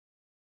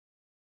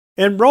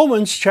In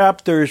Romans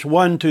chapters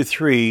 1 to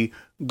 3,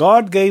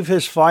 God gave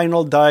his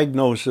final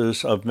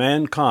diagnosis of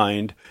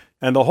mankind,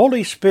 and the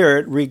Holy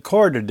Spirit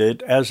recorded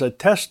it as a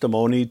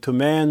testimony to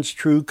man's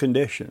true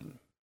condition.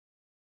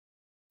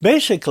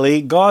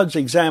 Basically, God's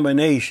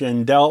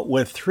examination dealt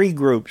with three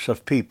groups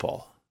of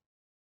people.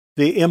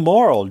 The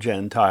immoral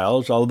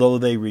Gentiles, although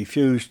they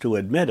refuse to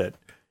admit it,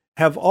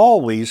 have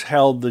always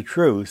held the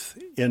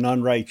truth in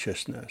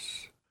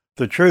unrighteousness.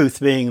 The truth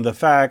being the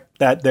fact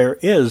that there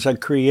is a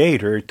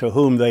Creator to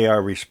whom they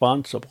are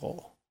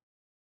responsible.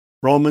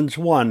 Romans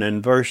 1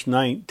 and verse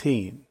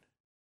 19.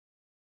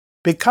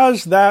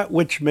 Because that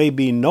which may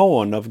be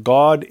known of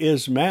God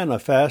is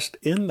manifest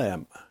in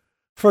them,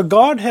 for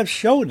God hath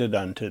showed it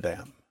unto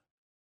them.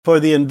 For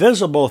the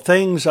invisible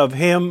things of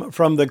him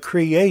from the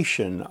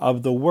creation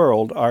of the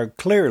world are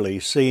clearly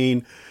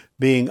seen,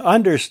 being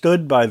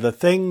understood by the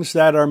things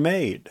that are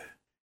made,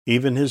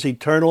 even his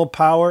eternal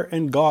power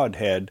and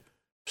Godhead,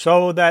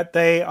 so that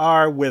they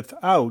are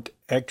without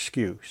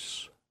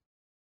excuse.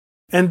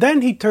 And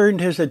then he turned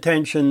his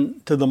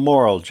attention to the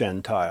moral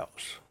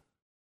Gentiles.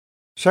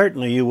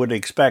 Certainly you would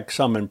expect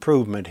some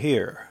improvement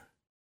here.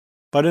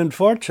 But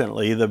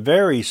unfortunately, the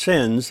very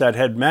sins that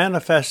had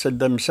manifested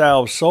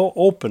themselves so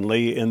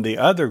openly in the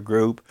other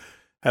group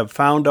have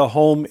found a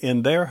home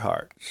in their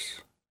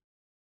hearts.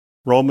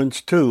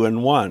 Romans 2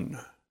 and 1.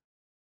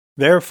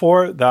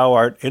 Therefore thou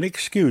art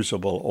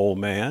inexcusable, O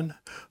man,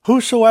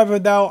 whosoever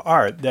thou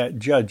art that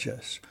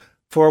judgest.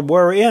 For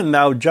wherein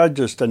thou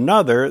judgest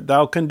another,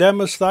 thou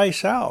condemnest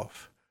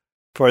thyself.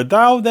 For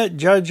thou that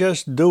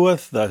judgest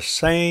doeth the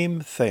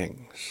same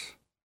things.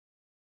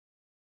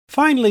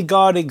 Finally,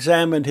 God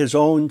examined his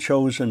own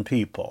chosen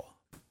people.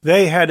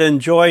 They had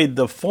enjoyed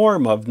the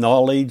form of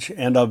knowledge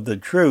and of the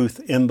truth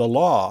in the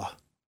law,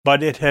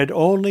 but it had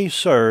only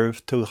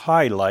served to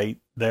highlight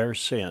their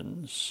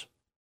sins.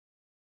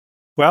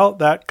 Well,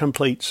 that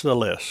completes the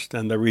list,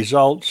 and the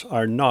results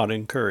are not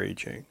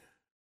encouraging.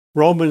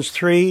 Romans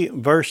 3,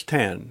 verse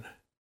 10.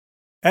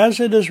 As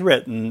it is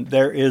written,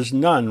 there is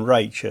none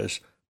righteous,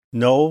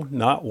 no,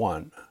 not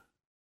one.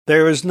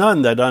 There is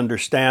none that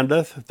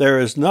understandeth, there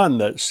is none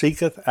that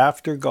seeketh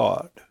after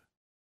God.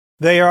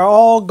 They are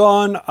all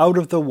gone out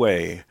of the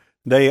way,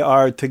 they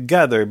are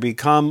together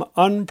become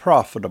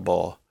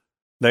unprofitable.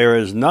 There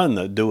is none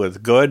that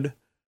doeth good,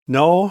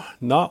 no,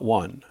 not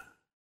one.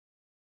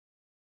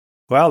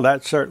 Well,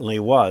 that certainly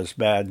was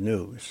bad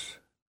news.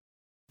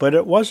 But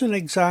it wasn't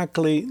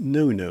exactly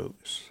new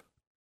news.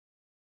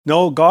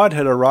 No, God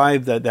had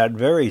arrived at that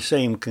very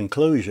same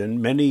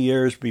conclusion many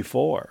years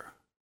before.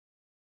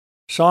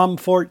 Psalm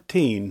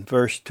 14,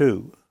 verse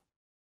 2.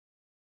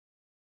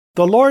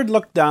 The Lord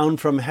looked down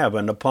from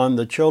heaven upon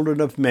the children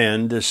of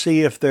men to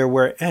see if there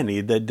were any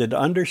that did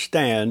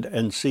understand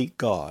and seek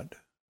God.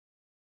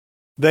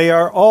 They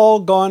are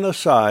all gone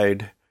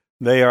aside,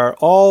 they are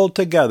all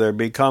together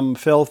become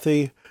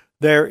filthy,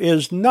 there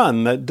is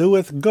none that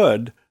doeth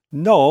good,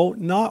 no,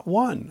 not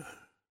one.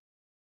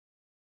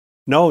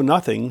 No,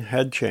 nothing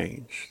had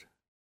changed.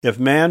 If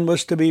man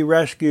was to be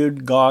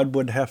rescued, God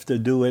would have to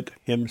do it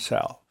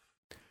himself.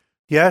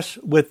 Yes,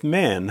 with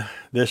men,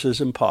 this is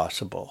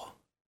impossible.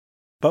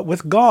 But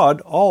with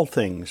God, all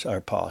things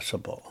are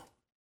possible.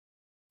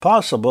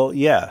 Possible,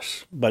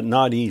 yes, but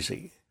not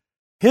easy.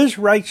 His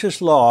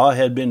righteous law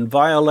had been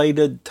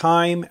violated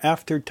time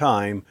after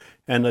time,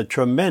 and a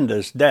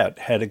tremendous debt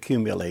had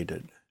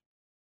accumulated.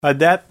 A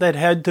debt that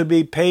had to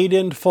be paid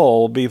in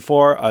full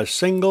before a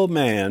single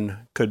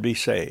man could be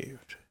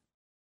saved.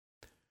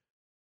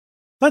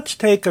 Let's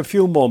take a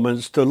few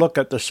moments to look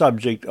at the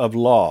subject of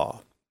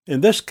law.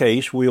 In this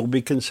case, we will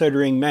be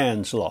considering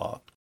man's law.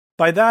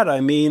 By that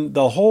I mean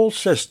the whole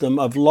system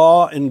of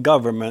law and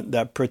government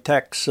that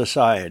protects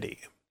society.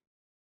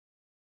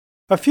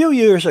 A few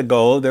years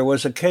ago, there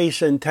was a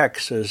case in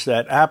Texas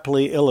that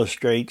aptly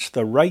illustrates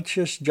the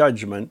righteous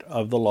judgment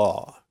of the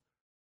law.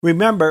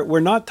 Remember,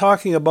 we're not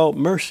talking about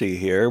mercy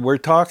here, we're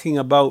talking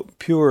about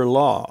pure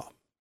law.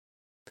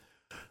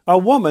 A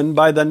woman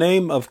by the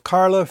name of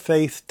Carla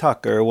Faith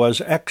Tucker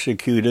was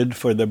executed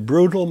for the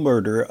brutal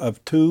murder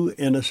of two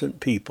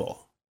innocent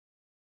people.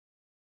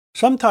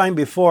 Sometime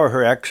before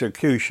her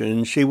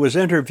execution, she was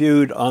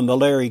interviewed on the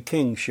Larry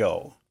King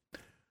Show.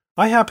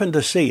 I happened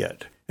to see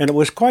it, and it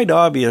was quite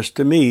obvious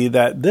to me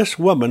that this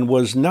woman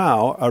was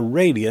now a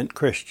radiant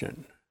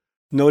Christian.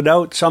 No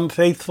doubt some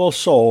faithful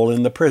soul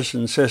in the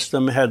prison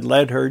system had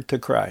led her to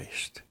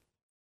Christ.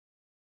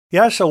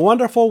 Yes, a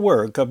wonderful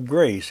work of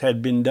grace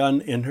had been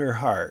done in her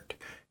heart,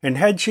 and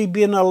had she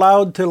been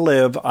allowed to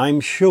live,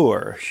 I'm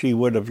sure she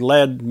would have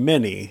led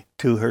many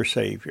to her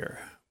Savior.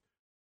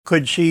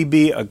 Could she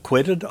be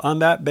acquitted on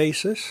that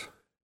basis?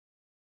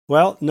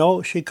 Well,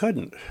 no, she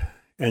couldn't,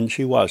 and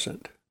she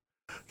wasn't.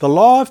 The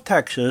law of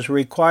Texas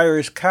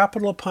requires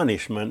capital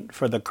punishment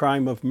for the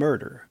crime of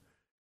murder.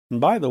 And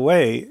by the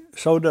way,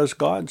 so does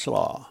God's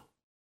law.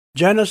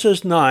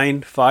 Genesis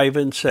 9, 5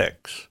 and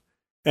 6.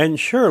 And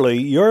surely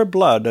your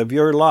blood of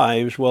your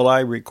lives will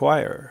I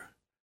require.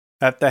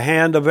 At the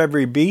hand of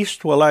every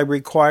beast will I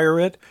require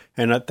it,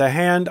 and at the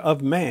hand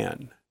of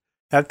man.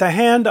 At the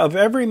hand of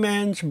every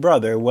man's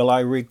brother will I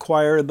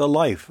require the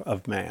life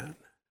of man.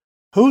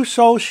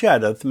 Whoso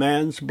sheddeth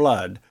man's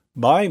blood,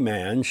 by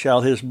man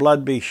shall his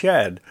blood be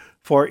shed,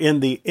 for in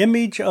the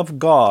image of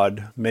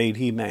God made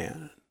he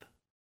man.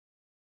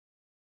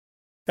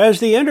 As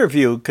the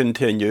interview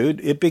continued,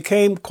 it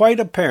became quite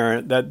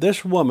apparent that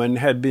this woman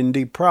had been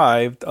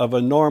deprived of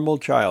a normal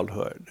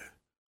childhood.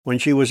 When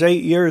she was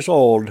 8 years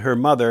old, her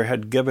mother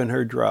had given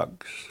her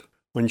drugs.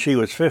 When she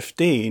was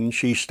 15,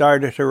 she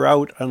started her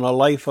out on a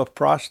life of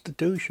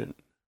prostitution.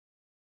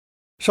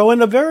 So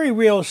in a very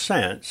real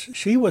sense,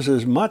 she was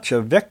as much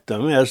a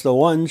victim as the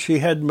one she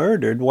had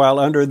murdered while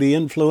under the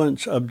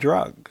influence of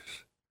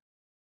drugs.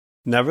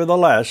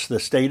 Nevertheless, the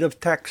state of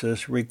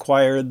Texas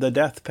required the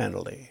death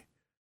penalty.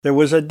 There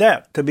was a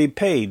debt to be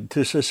paid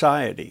to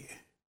society.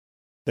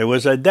 There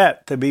was a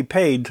debt to be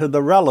paid to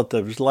the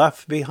relatives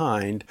left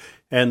behind,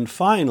 and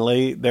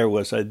finally there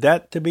was a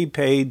debt to be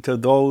paid to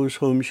those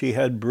whom she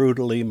had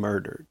brutally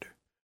murdered.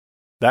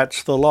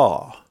 That's the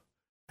law,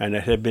 and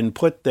it had been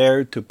put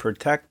there to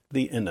protect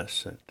the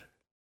innocent.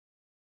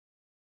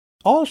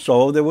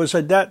 Also, there was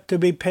a debt to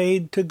be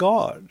paid to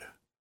God.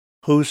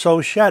 Whoso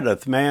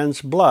sheddeth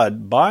man's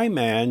blood, by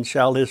man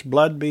shall his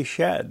blood be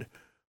shed,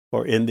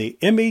 for in the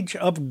image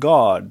of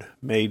God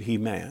made he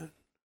man.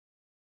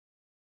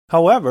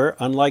 However,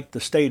 unlike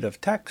the state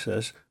of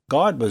Texas,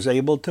 God was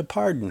able to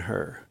pardon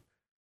her.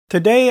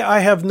 Today I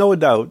have no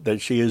doubt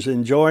that she is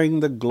enjoying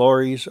the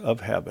glories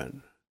of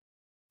heaven.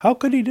 How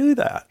could he do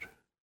that?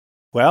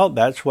 Well,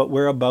 that's what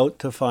we're about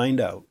to find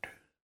out.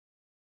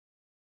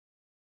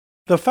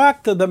 The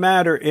fact of the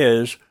matter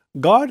is,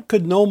 God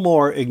could no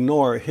more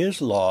ignore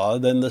his law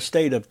than the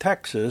state of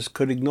Texas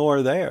could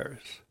ignore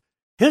theirs.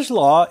 His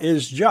law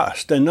is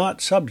just and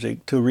not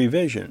subject to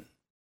revision.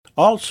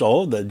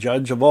 Also, the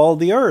judge of all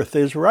the earth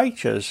is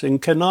righteous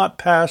and cannot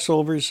pass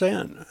over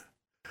sin.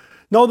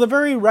 No, the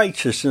very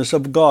righteousness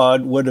of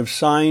God would have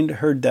signed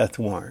her death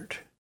warrant.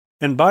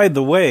 And by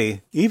the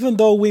way, even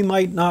though we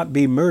might not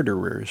be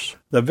murderers,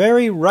 the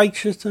very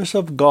righteousness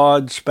of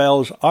God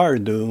spells our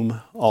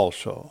doom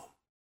also.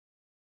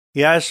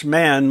 Yes,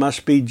 man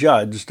must be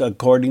judged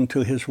according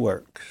to his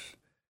works,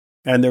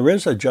 and there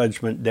is a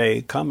judgment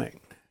day coming.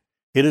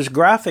 It is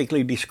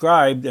graphically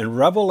described in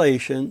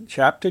Revelation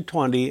chapter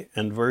 20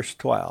 and verse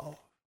 12.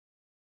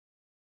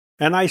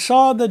 And I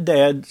saw the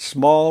dead,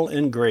 small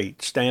and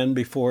great, stand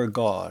before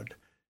God,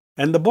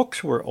 and the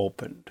books were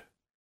opened.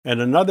 And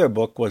another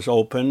book was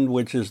opened,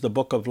 which is the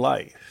book of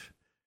life.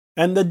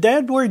 And the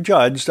dead were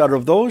judged out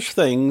of those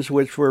things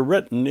which were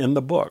written in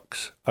the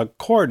books,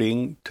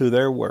 according to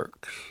their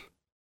works.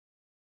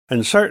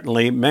 And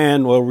certainly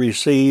man will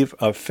receive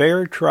a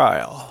fair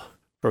trial,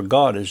 for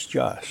God is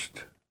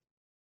just.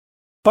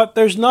 But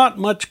there's not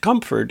much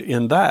comfort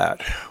in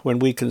that when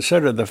we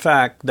consider the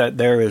fact that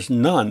there is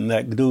none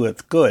that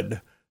doeth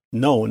good,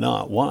 no,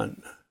 not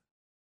one.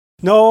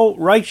 No,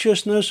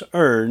 righteousness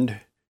earned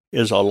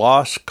is a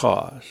lost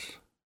cause.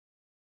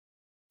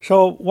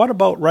 So what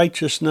about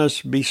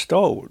righteousness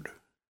bestowed?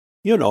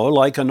 You know,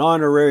 like an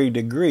honorary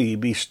degree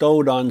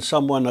bestowed on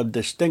someone of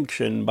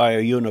distinction by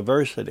a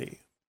university.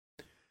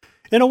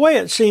 In a way,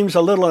 it seems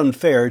a little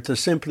unfair to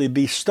simply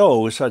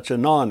bestow such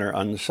an honor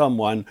on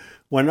someone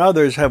when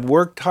others have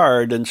worked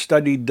hard and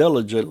studied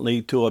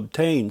diligently to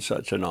obtain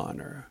such an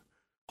honor.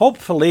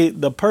 Hopefully,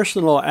 the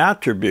personal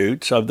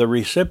attributes of the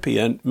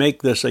recipient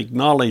make this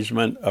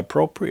acknowledgement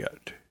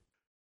appropriate.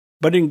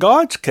 But in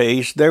God's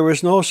case, there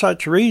is no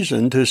such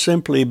reason to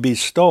simply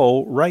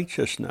bestow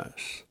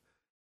righteousness.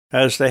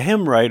 As the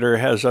hymn writer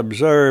has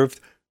observed,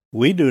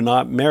 we do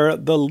not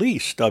merit the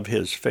least of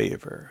his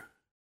favor.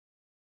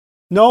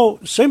 No,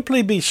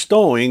 simply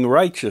bestowing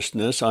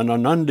righteousness on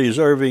an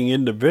undeserving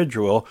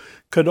individual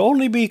could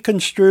only be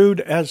construed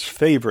as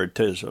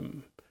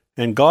favoritism,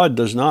 and God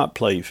does not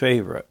play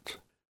favorites.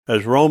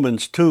 As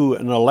Romans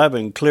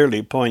 2:11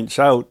 clearly points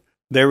out,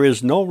 there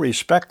is no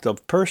respect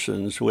of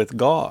persons with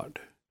God,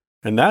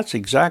 and that's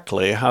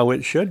exactly how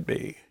it should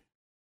be.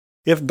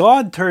 If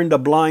God turned a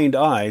blind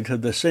eye to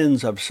the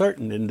sins of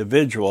certain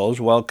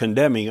individuals while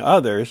condemning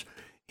others,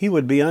 he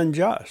would be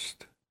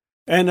unjust.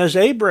 And as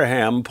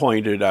Abraham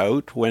pointed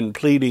out when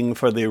pleading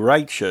for the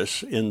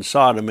righteous in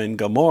Sodom and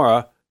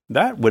Gomorrah,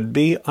 that would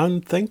be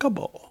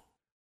unthinkable.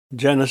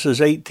 Genesis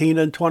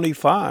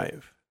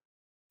 18:25.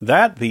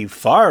 That be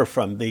far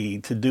from thee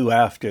to do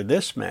after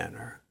this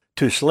manner,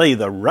 to slay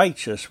the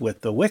righteous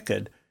with the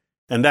wicked,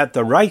 and that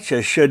the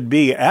righteous should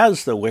be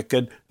as the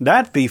wicked,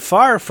 that be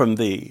far from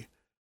thee.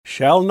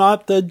 Shall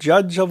not the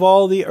judge of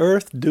all the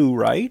earth do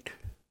right?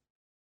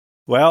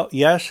 Well,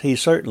 yes, he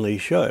certainly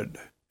should,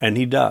 and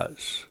he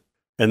does.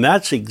 And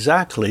that's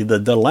exactly the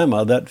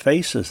dilemma that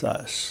faces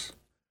us.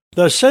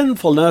 The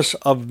sinfulness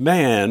of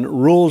man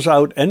rules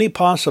out any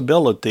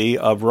possibility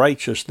of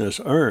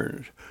righteousness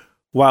earned,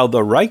 while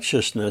the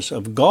righteousness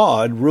of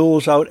God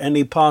rules out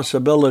any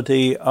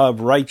possibility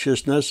of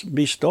righteousness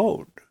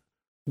bestowed.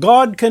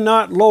 God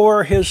cannot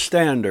lower his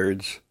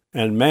standards,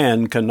 and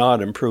man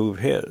cannot improve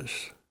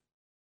his.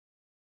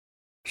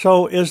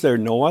 So is there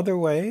no other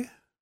way?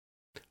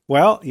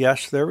 Well,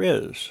 yes, there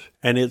is,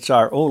 and it's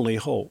our only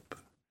hope.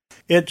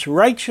 It's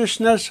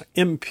righteousness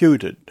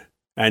imputed,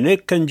 and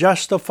it can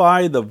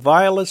justify the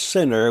vilest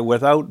sinner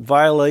without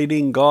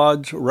violating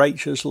God's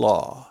righteous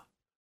law.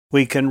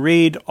 We can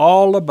read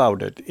all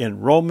about it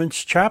in Romans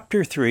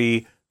chapter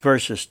 3,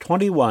 verses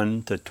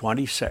 21 to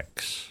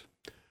 26.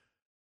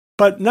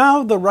 But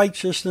now the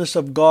righteousness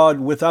of God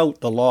without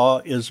the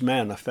law is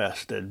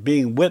manifested,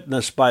 being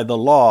witnessed by the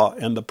law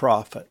and the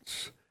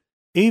prophets,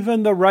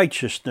 even the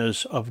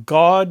righteousness of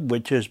God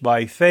which is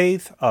by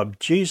faith of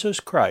Jesus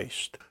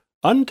Christ,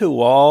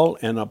 unto all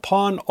and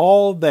upon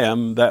all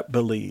them that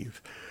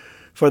believe.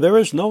 For there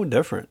is no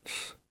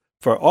difference,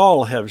 for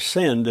all have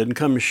sinned and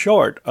come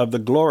short of the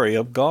glory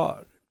of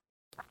God,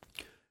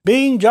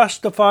 being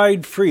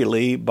justified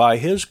freely by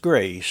his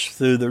grace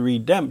through the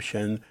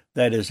redemption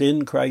that is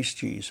in Christ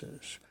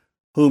Jesus,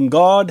 whom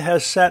God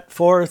has set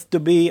forth to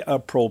be a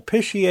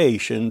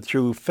propitiation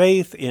through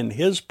faith in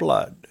his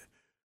blood,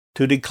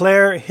 to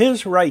declare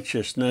his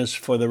righteousness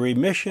for the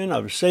remission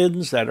of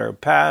sins that are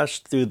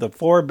past through the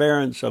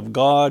forbearance of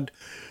God,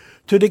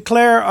 to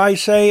declare, I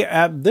say,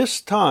 at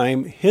this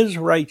time his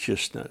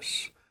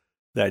righteousness,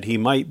 that he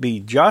might be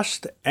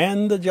just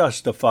and the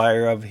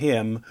justifier of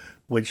him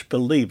which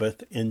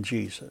believeth in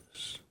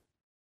Jesus.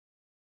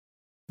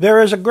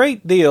 There is a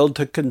great deal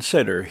to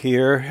consider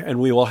here, and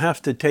we will have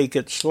to take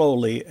it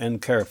slowly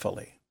and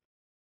carefully.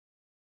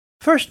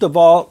 First of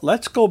all,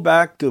 let's go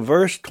back to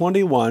verse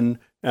 21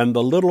 and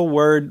the little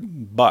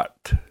word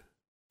but.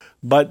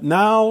 But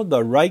now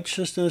the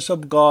righteousness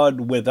of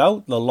God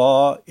without the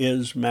law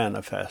is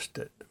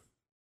manifested.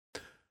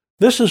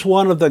 This is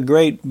one of the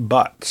great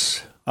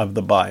buts of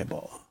the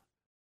Bible.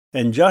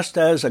 And just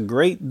as a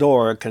great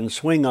door can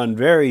swing on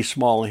very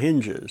small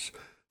hinges,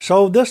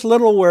 so this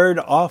little word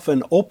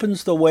often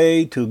opens the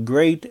way to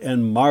great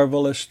and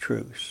marvelous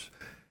truths.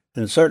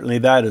 And certainly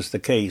that is the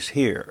case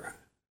here.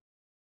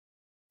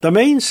 The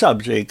main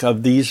subject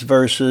of these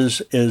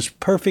verses is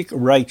perfect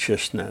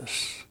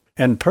righteousness.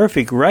 And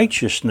perfect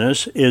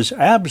righteousness is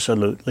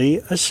absolutely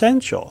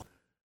essential.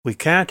 We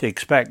can't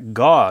expect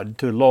God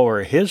to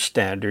lower his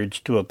standards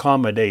to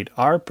accommodate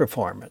our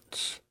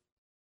performance.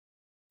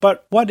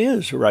 But what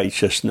is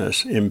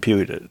righteousness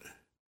imputed?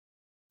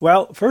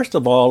 Well, first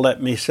of all, let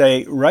me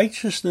say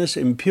righteousness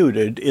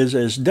imputed is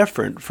as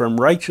different from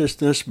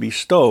righteousness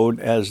bestowed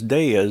as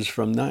day is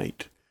from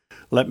night.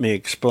 Let me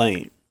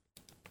explain.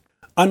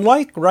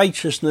 Unlike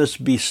righteousness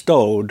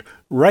bestowed,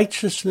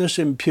 righteousness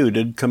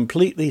imputed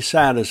completely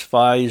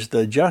satisfies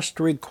the just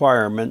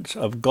requirements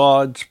of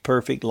God's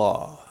perfect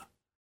law.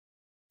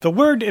 The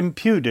word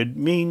imputed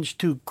means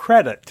to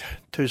credit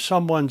to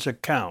someone's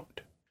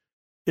account.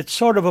 It's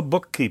sort of a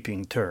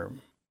bookkeeping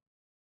term.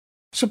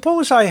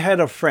 Suppose I had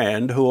a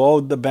friend who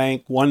owed the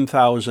bank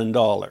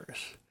 $1,000.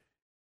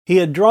 He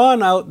had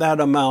drawn out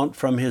that amount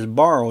from his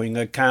borrowing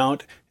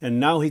account, and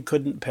now he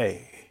couldn't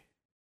pay.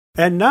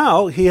 And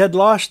now he had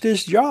lost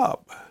his job.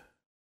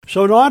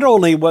 So not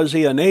only was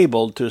he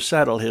unable to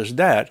settle his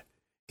debt,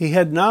 he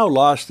had now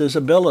lost his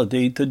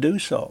ability to do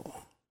so.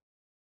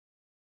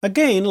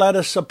 Again, let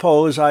us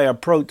suppose I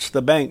approached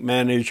the bank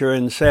manager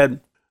and said,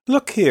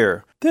 "Look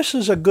here, this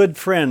is a good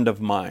friend of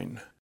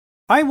mine.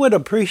 I would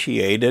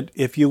appreciate it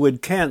if you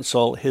would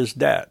cancel his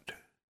debt."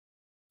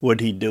 Would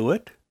he do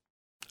it?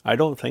 I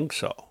don't think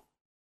so.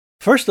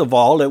 First of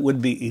all, it would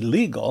be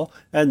illegal,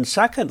 and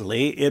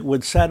secondly, it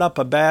would set up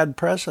a bad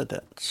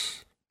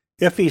precedent.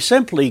 If he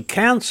simply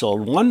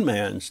canceled one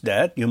man's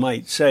debt, you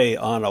might say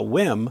on a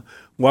whim,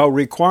 while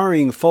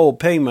requiring full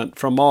payment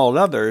from all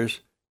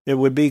others, it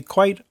would be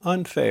quite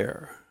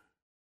unfair.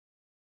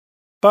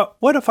 But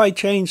what if I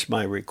changed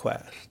my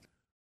request?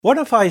 What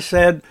if I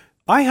said,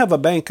 "I have a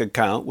bank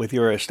account with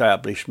your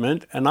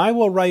establishment, and I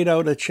will write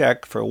out a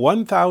check for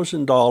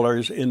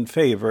 $1,000 in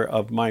favor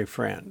of my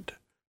friend.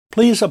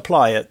 Please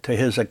apply it to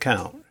his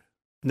account."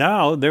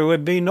 Now there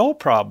would be no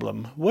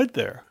problem, would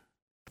there?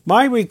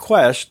 My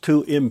request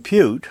to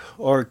impute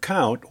or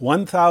count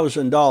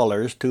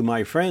 $1,000 to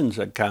my friend's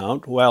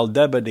account while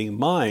debiting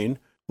mine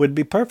would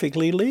be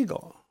perfectly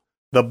legal.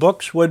 The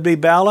books would be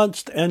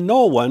balanced, and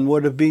no one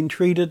would have been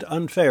treated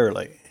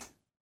unfairly.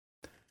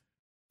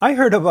 I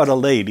heard about a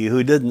lady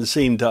who didn't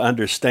seem to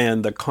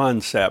understand the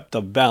concept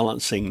of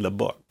balancing the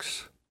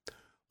books.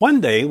 One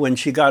day, when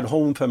she got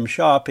home from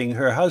shopping,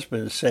 her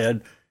husband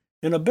said,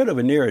 in a bit of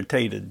an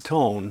irritated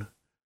tone,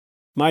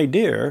 "My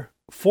dear,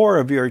 4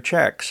 of your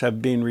checks have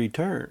been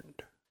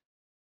returned."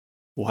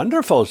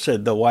 "Wonderful,"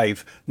 said the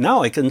wife.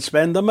 "Now I can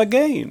spend them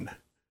again."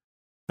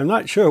 I'm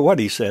not sure what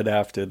he said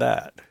after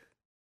that.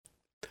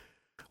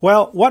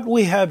 Well, what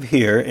we have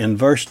here in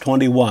verse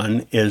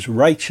 21 is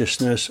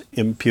righteousness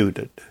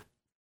imputed.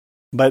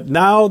 But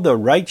now the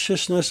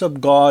righteousness of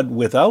God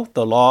without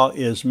the law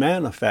is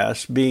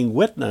manifest, being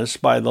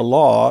witnessed by the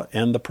law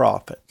and the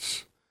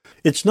prophets.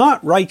 It's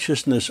not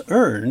righteousness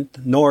earned,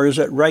 nor is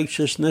it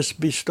righteousness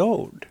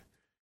bestowed.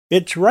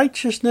 It's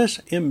righteousness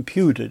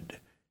imputed,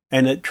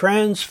 and it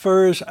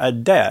transfers a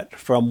debt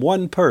from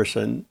one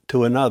person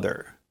to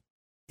another.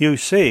 You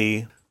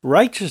see,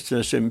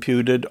 righteousness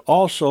imputed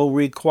also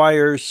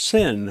requires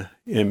sin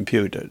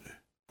imputed,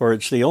 for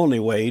it's the only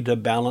way to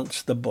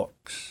balance the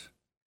books.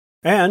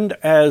 And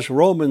as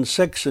Romans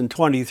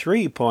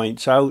 6:23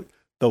 points out,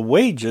 the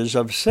wages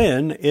of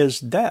sin is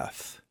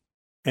death,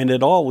 and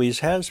it always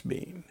has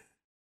been.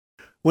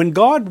 When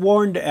God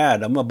warned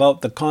Adam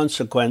about the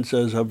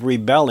consequences of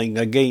rebelling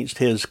against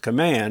his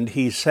command,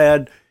 he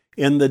said,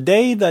 "In the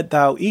day that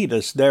thou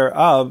eatest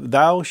thereof,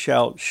 thou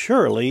shalt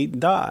surely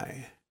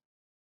die."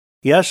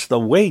 Yes, the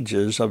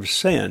wages of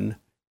sin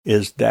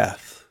is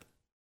death.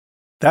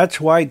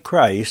 That's why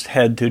Christ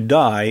had to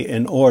die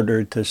in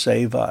order to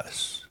save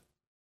us.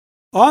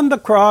 On the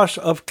cross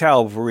of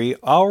Calvary,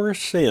 our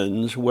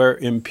sins were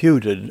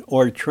imputed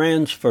or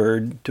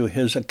transferred to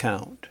his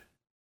account.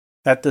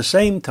 At the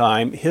same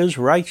time, his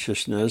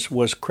righteousness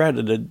was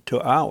credited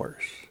to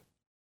ours.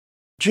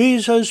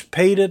 Jesus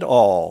paid it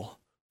all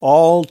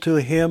to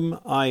him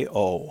I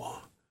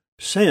owe.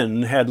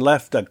 Sin had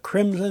left a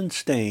crimson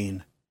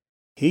stain.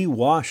 He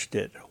washed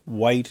it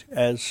white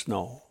as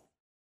snow.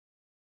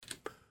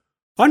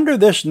 Under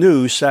this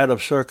new set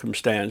of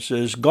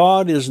circumstances,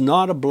 God is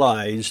not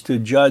obliged to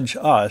judge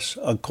us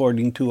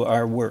according to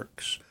our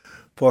works,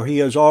 for he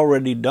has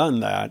already done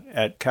that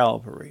at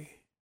Calvary.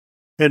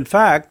 In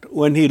fact,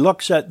 when he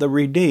looks at the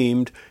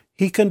redeemed,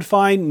 he can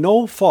find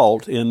no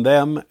fault in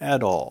them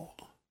at all.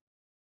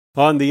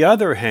 On the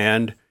other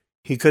hand,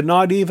 he could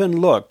not even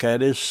look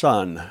at his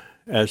Son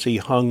as he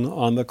hung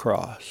on the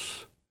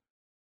cross.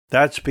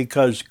 That's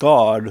because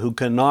God, who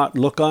cannot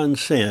look on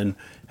sin,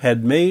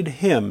 had made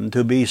him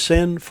to be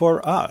sin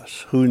for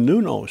us, who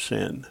knew no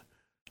sin,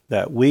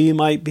 that we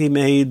might be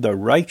made the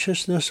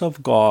righteousness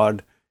of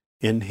God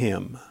in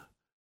him.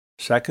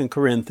 2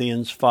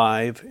 Corinthians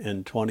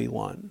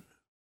 5:21.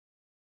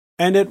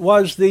 And it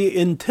was the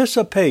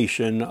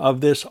anticipation of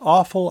this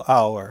awful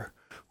hour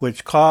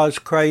which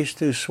caused Christ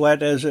to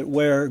sweat, as it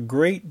were,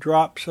 great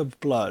drops of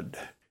blood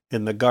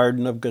in the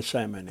Garden of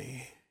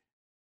Gethsemane.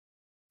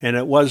 And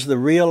it was the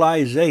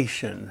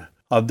realization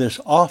of this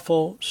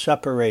awful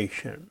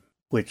separation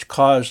which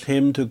caused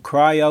him to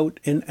cry out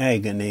in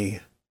agony,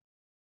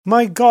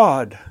 my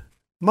God,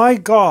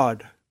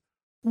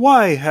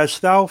 why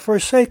hast thou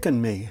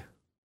forsaken me?"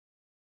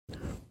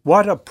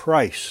 What a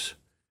price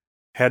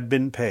had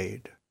been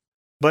paid!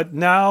 But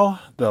now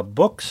the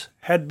books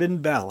had been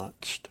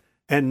balanced,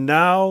 and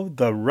now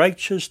the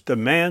righteous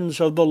demands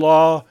of the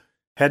law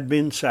had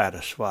been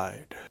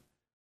satisfied.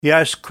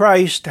 Yes,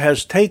 Christ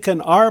has taken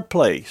our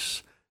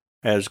place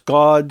as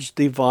God's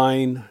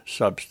divine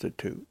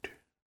substitute.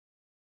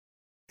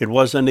 It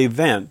was an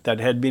event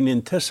that had been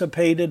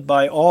anticipated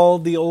by all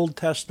the Old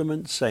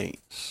Testament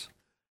saints,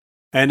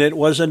 and it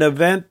was an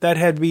event that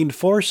had been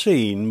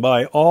foreseen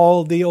by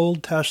all the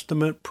Old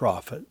Testament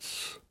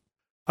prophets.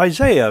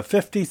 Isaiah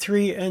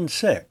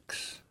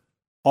 53:6.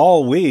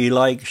 All we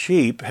like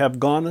sheep have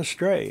gone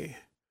astray.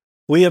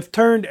 We have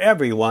turned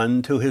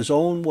everyone to his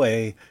own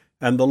way,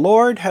 and the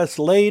Lord hath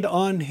laid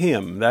on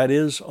him, that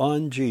is,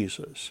 on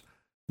Jesus,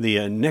 the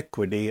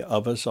iniquity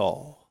of us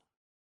all.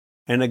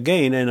 And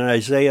again in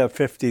Isaiah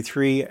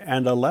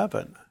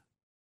 53:11,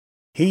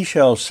 he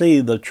shall see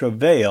the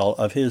travail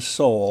of his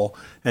soul,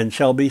 and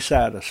shall be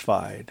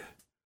satisfied.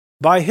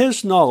 By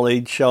his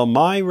knowledge shall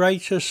my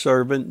righteous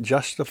servant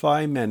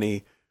justify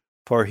many,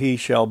 for he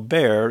shall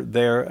bear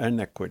their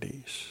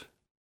iniquities.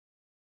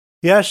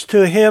 Yes,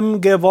 to him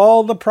give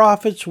all the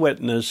prophets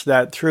witness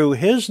that through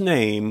his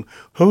name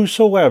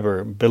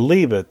whosoever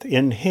believeth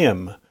in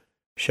him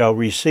shall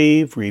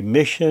receive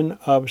remission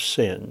of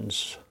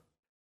sins.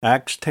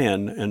 Acts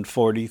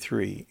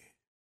 10:43.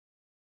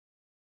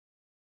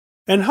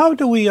 And how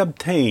do we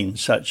obtain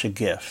such a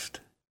gift?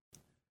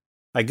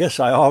 I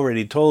guess I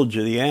already told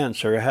you the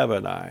answer,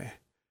 haven't I?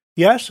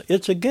 Yes,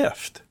 it's a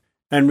gift.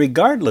 And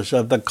regardless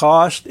of the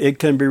cost, it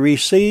can be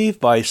received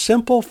by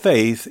simple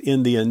faith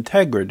in the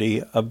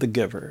integrity of the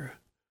giver.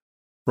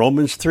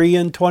 Romans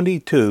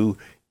 3:22,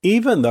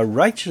 even the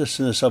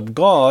righteousness of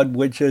God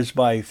which is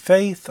by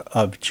faith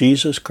of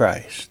Jesus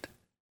Christ.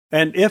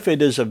 And if it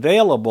is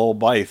available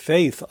by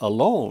faith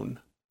alone,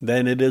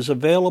 then it is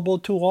available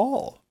to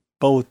all,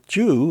 both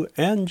Jew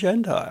and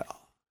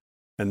Gentile.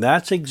 And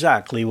that's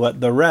exactly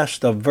what the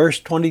rest of verse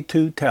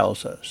 22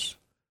 tells us.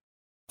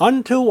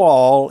 Unto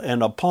all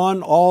and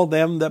upon all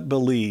them that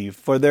believe,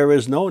 for there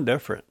is no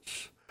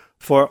difference.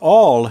 For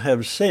all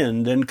have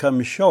sinned and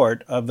come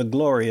short of the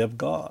glory of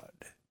God.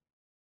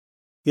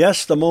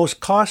 Yes, the most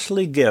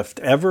costly gift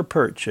ever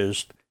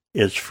purchased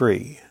is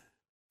free.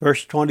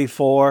 Verse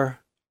 24,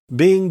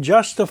 being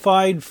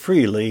justified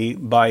freely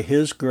by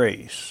his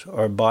grace,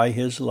 or by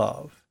his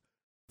love,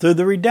 through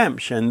the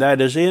redemption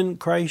that is in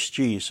Christ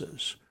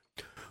Jesus,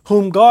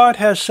 whom God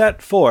has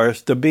set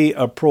forth to be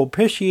a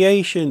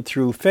propitiation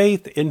through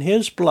faith in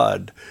his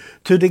blood,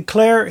 to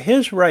declare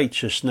his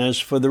righteousness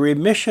for the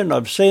remission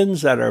of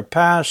sins that are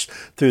past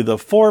through the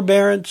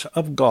forbearance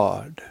of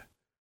God.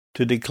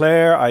 To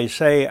declare, I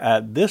say,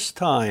 at this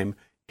time,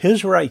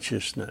 his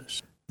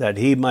righteousness, that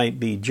he might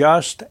be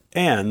just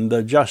and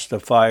the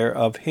justifier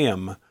of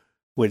him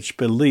which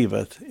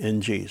believeth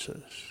in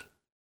Jesus.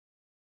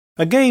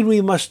 Again,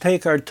 we must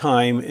take our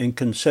time in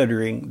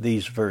considering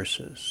these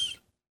verses.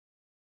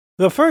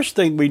 The first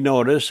thing we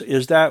notice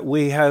is that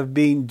we have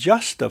been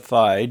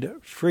justified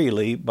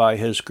freely by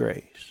His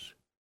grace.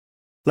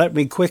 Let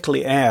me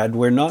quickly add,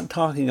 we're not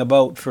talking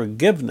about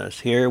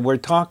forgiveness here, we're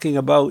talking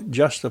about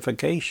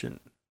justification.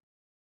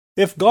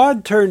 If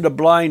God turned a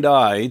blind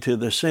eye to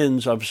the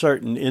sins of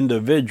certain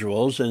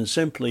individuals and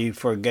simply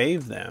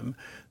forgave them,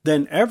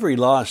 then every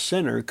lost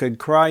sinner could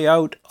cry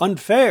out,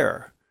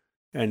 "Unfair,"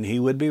 and He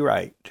would be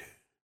right.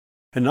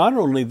 And not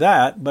only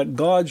that, but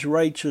God's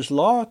righteous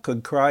law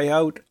could cry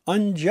out,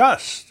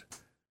 "Unjust,"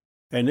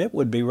 and it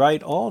would be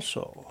right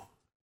also.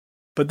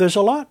 But there's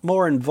a lot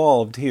more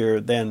involved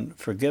here than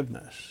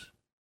forgiveness.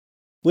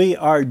 We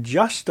are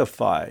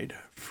justified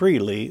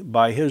freely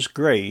by His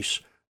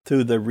grace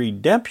through the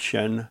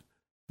redemption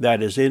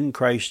that is in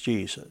Christ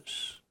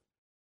Jesus.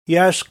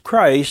 Yes,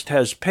 Christ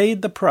has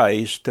paid the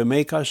price to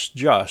make us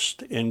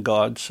just in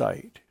God's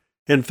sight.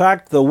 In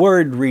fact, the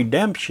word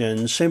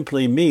redemption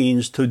simply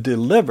means to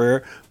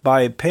deliver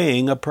by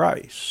paying a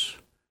price.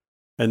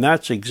 And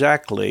that's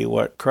exactly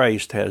what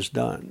Christ has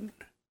done.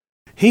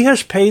 He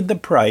has paid the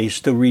price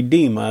to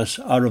redeem us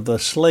out of the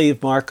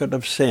slave market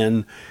of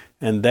sin,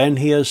 and then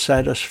He has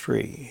set us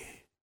free.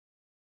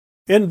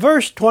 In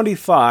verse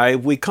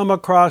 25, we come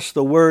across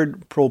the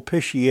word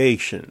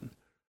propitiation,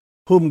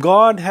 whom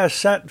God has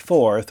set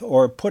forth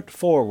or put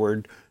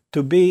forward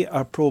to be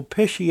a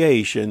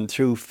propitiation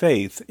through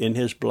faith in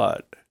His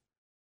blood.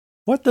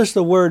 What does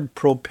the word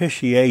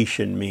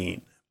propitiation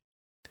mean?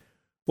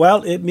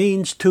 Well, it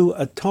means to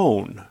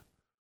atone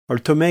or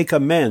to make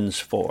amends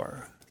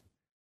for.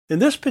 In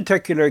this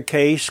particular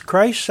case,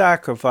 Christ's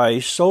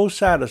sacrifice so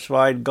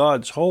satisfied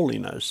God's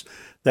holiness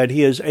that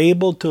He is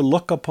able to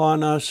look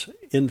upon us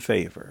in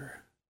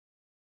favor.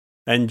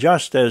 And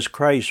just as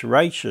Christ's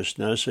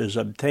righteousness is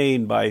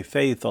obtained by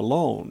faith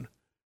alone,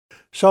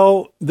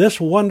 so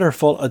this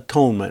wonderful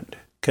atonement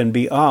can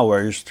be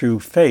ours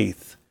through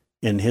faith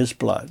in His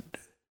blood.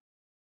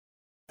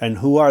 And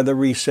who are the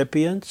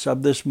recipients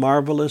of this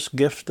marvelous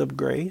gift of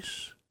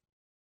grace?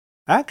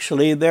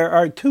 Actually, there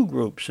are two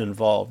groups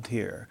involved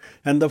here,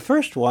 and the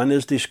first one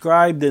is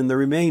described in the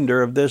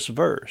remainder of this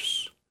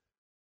verse.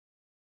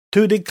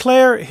 To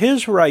declare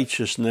His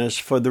righteousness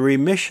for the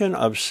remission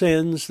of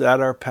sins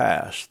that are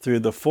past through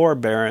the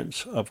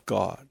forbearance of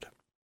God.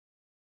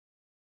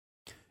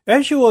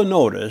 As you will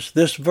notice,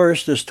 this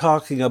verse is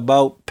talking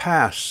about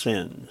past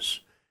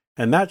sins,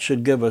 and that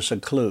should give us a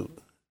clue.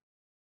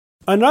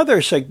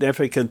 Another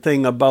significant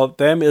thing about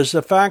them is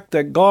the fact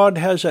that God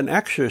hasn't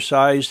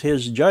exercised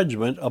His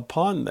judgment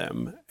upon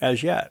them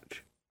as yet.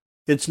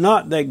 It's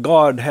not that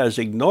God has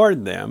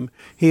ignored them,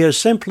 He has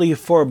simply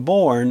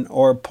forborne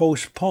or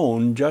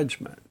postponed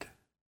judgment.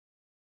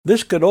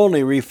 This could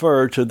only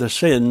refer to the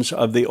sins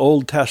of the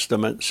Old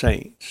Testament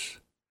saints.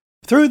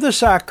 Through the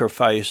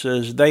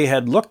sacrifices, they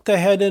had looked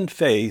ahead in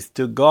faith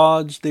to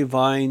God's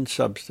divine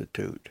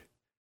substitute.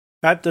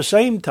 At the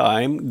same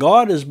time,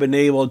 God has been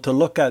able to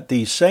look at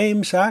these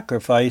same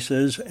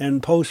sacrifices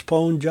and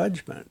postpone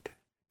judgment.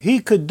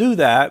 He could do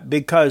that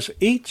because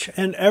each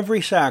and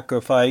every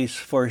sacrifice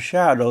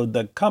foreshadowed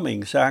the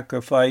coming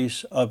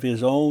sacrifice of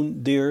His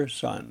own dear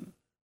Son.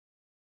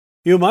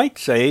 You might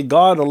say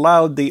God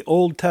allowed the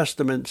Old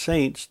Testament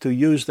saints to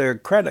use their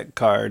credit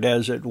card,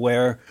 as it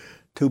were,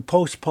 to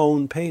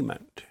postpone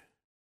payment.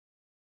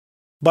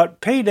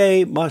 But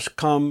payday must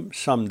come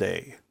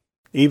someday,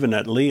 even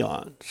at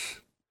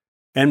Leon's.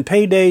 And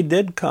payday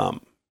did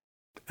come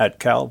at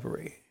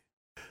Calvary.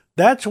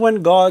 That's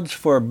when God's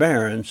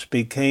forbearance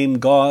became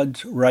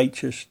God's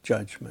righteous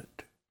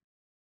judgment.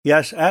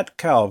 Yes, at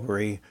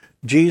Calvary,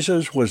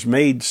 Jesus was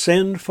made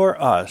sin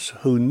for us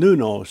who knew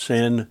no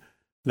sin,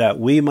 that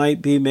we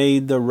might be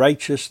made the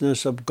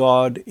righteousness of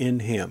God in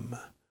Him.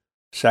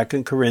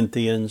 2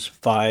 Corinthians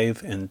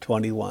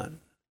 5:21.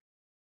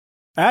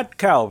 At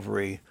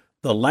Calvary,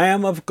 the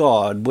Lamb of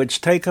God,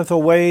 which taketh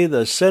away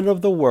the sin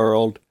of the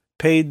world,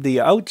 paid the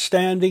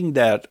outstanding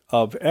debt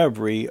of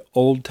every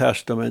Old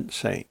Testament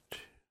saint.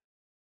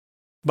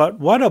 But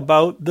what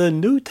about the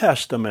New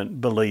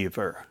Testament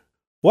believer?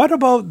 What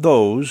about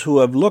those who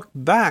have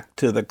looked back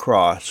to the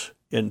cross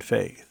in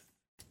faith?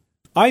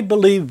 I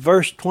believe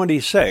verse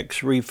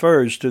 26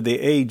 refers to the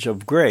age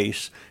of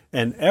grace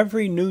and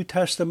every New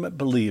Testament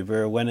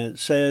believer when it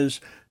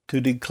says,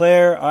 "To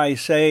declare, I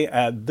say,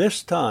 at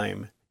this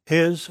time,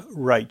 His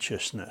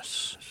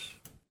righteousness."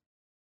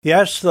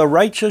 Yes, the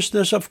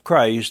righteousness of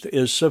Christ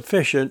is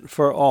sufficient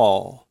for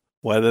all,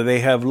 whether they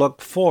have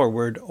looked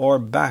forward or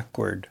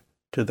backward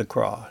to the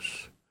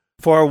cross.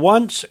 For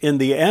once in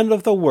the end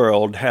of the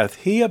world hath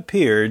He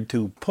appeared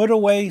to put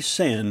away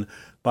sin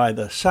by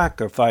the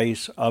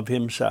sacrifice of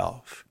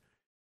Himself.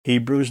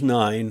 Hebrews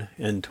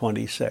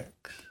 9:26.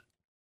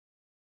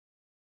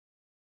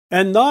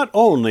 And not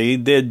only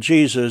did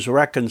Jesus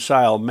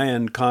reconcile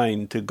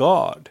mankind to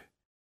God,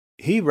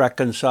 He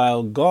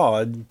reconciled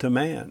God to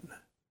man.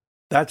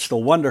 That's the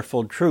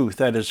wonderful truth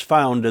that is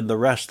found in the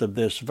rest of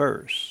this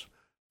verse.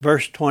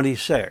 Verse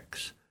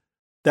 26,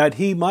 that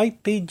he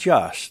might be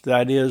just,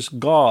 that is,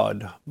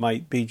 God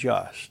might be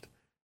just,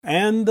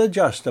 and the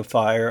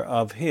justifier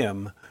of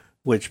him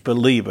which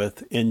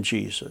believeth in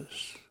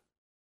Jesus.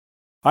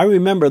 I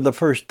remember the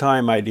first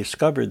time I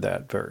discovered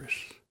that verse.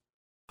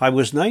 I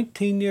was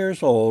 19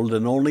 years old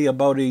and only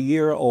about a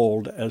year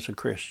old as a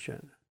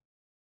Christian.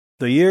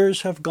 The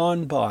years have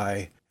gone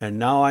by, and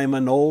now I'm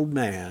an old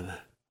man,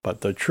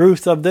 but the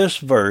truth of this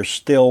verse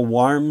still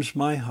warms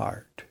my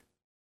heart.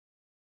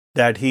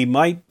 That he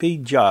might be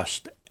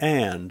just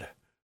and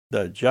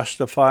the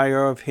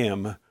justifier of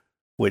him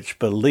which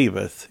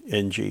believeth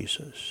in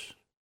Jesus.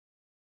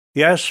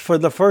 Yes, for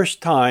the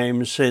first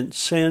time since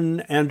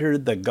sin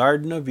entered the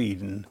Garden of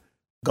Eden,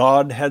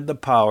 God had the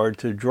power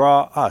to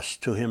draw us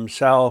to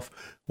himself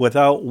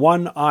without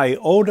one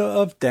iota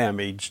of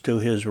damage to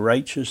his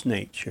righteous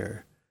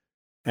nature,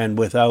 and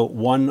without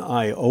one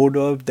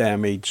iota of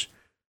damage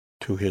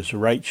to his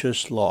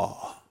righteous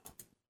law.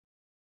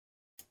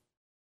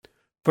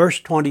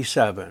 Verse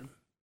 27.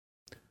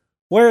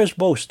 Where is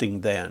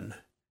boasting then?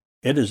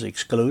 It is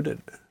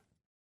excluded.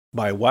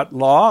 By what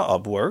law?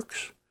 Of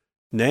works?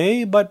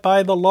 Nay, but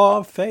by the law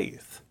of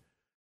faith.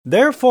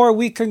 Therefore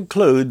we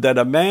conclude that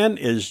a man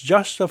is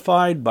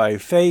justified by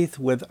faith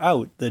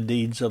without the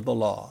deeds of the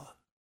law.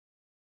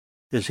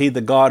 Is he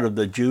the God of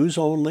the Jews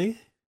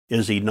only?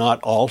 Is he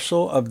not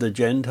also of the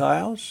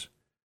Gentiles?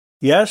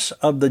 Yes,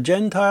 of the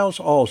Gentiles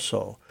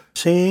also,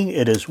 seeing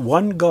it is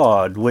one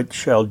God which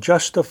shall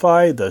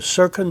justify the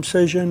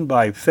circumcision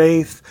by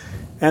faith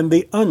and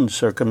the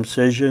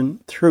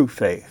uncircumcision through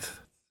faith.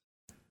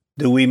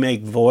 Do we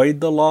make void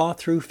the law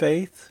through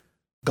faith?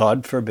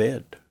 God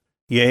forbid.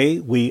 Yea,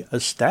 we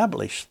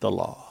establish the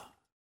law.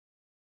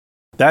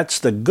 That's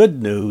the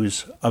good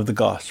news of the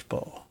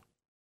gospel,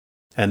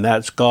 and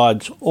that's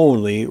God's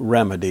only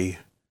remedy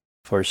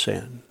for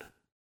sin.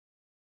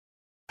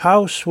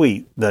 How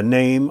sweet the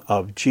name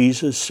of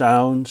Jesus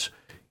sounds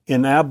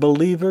in a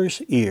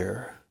believer's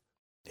ear.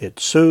 It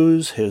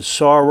soothes his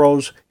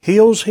sorrows,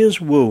 heals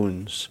his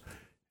wounds,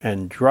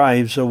 and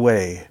drives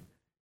away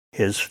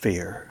his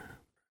fear.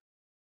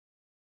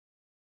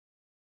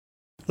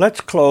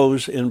 Let's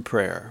close in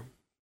prayer.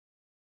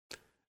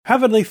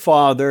 Heavenly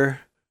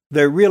Father,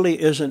 there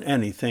really isn't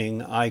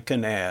anything I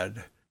can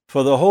add,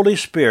 for the Holy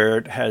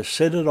Spirit has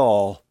said it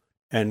all,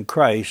 and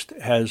Christ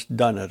has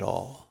done it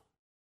all.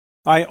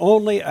 I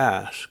only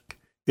ask,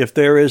 if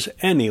there is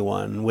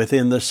anyone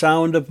within the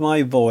sound of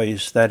my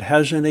voice that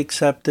hasn't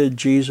accepted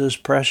Jesus'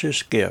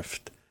 precious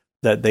gift,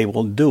 that they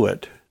will do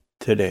it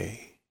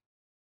today.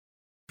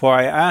 For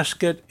I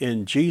ask it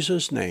in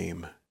Jesus'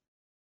 name.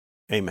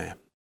 Amen.